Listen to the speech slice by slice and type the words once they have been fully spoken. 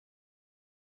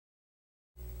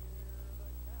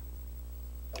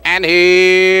And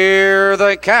here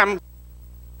they come.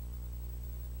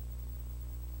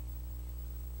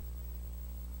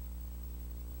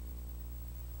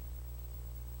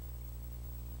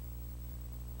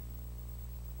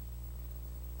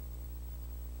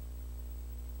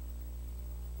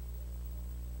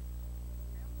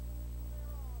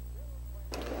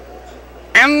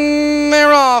 And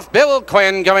they're off. Bill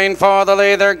Quinn going for the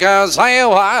lead. There goes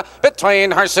Iowa. Between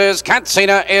horses,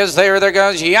 Katsina is there. There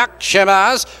goes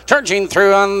Yakshimaz. Charging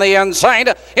through on the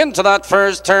inside. Into that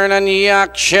first turn, and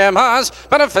Yakshimaz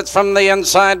benefits from the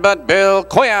inside, but Bill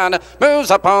Quinn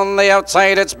moves up on the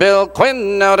outside. It's Bill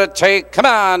Quinn now to take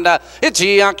command. It's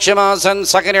Yakshimaz in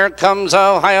second. Here comes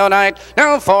Ohio Knight.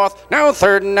 Now fourth, now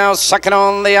third, now second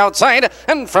on the outside.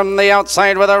 And from the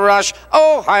outside with a rush,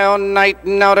 Ohio Knight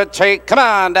now to take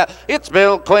command. It's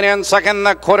Bill Quinn in second,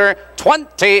 the quarter,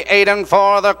 28 and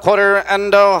 4 the quarter,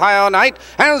 and Ohio Knight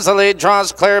as the lead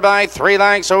draws clear by 3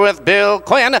 lengths with Bill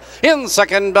Quinn in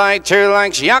second by 2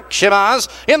 lengths. Yakshimaz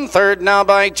in third now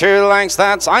by 2 lengths.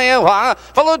 That's Iowa,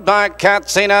 followed by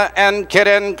Katsina and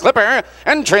Kitten Clipper.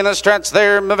 Entering the stretch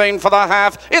there, moving for the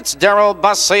half. It's Darrell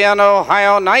Bussey and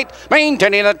Ohio Knight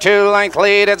maintaining a 2-length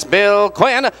lead. It's Bill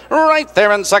Quinn right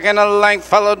there in second, a length,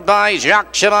 followed by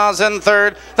Yakshimaz in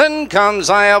third. Then comes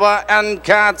Iowa and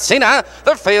Katsina.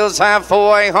 The field's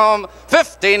halfway home.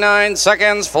 59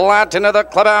 seconds flat into the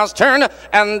clubhouse turn,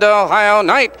 and Ohio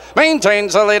Knight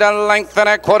maintains a lead, a length and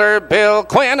a quarter. Bill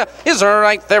Quinn is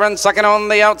right there in second on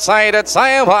the outside. It's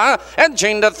Iowa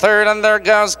edging to third, and there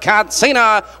goes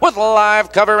Katsina with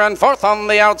live cover, and fourth on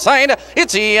the outside.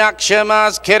 It's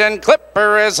Yakshimaz. Kitten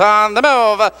Clipper is on the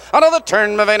move. Another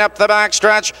turn moving up the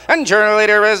backstretch, and your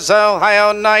leader is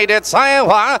Ohio Knight. It's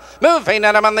Iowa moving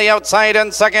at him on the outside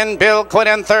in second. Bill Quinn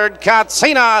in third.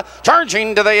 Katsina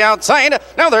charging to the outside.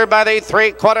 Now they're by the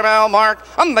 3/4 mile mark.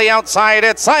 On the outside,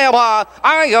 it's Iowa.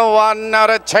 Iowa now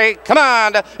to take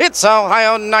command. It's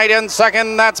Ohio Knight in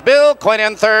second. That's Bill Quinn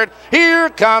in third. Here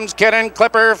comes Kitten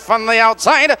Clipper from the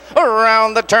outside.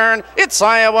 Around the turn, it's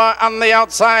Iowa on the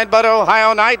outside, but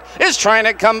Ohio Knight is trying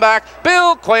to come back.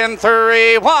 Bill Quinn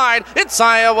 3 wide. It's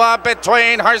Iowa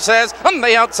between horses. On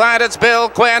the outside, it's Bill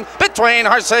Quinn. Between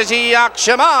horses,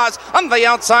 Yakshimaz. On the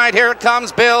outside, here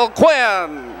comes Bill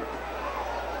Quinn.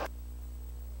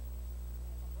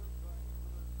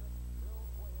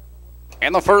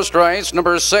 In the first race,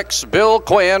 number 6, Bill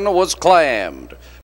Quinn was claimed.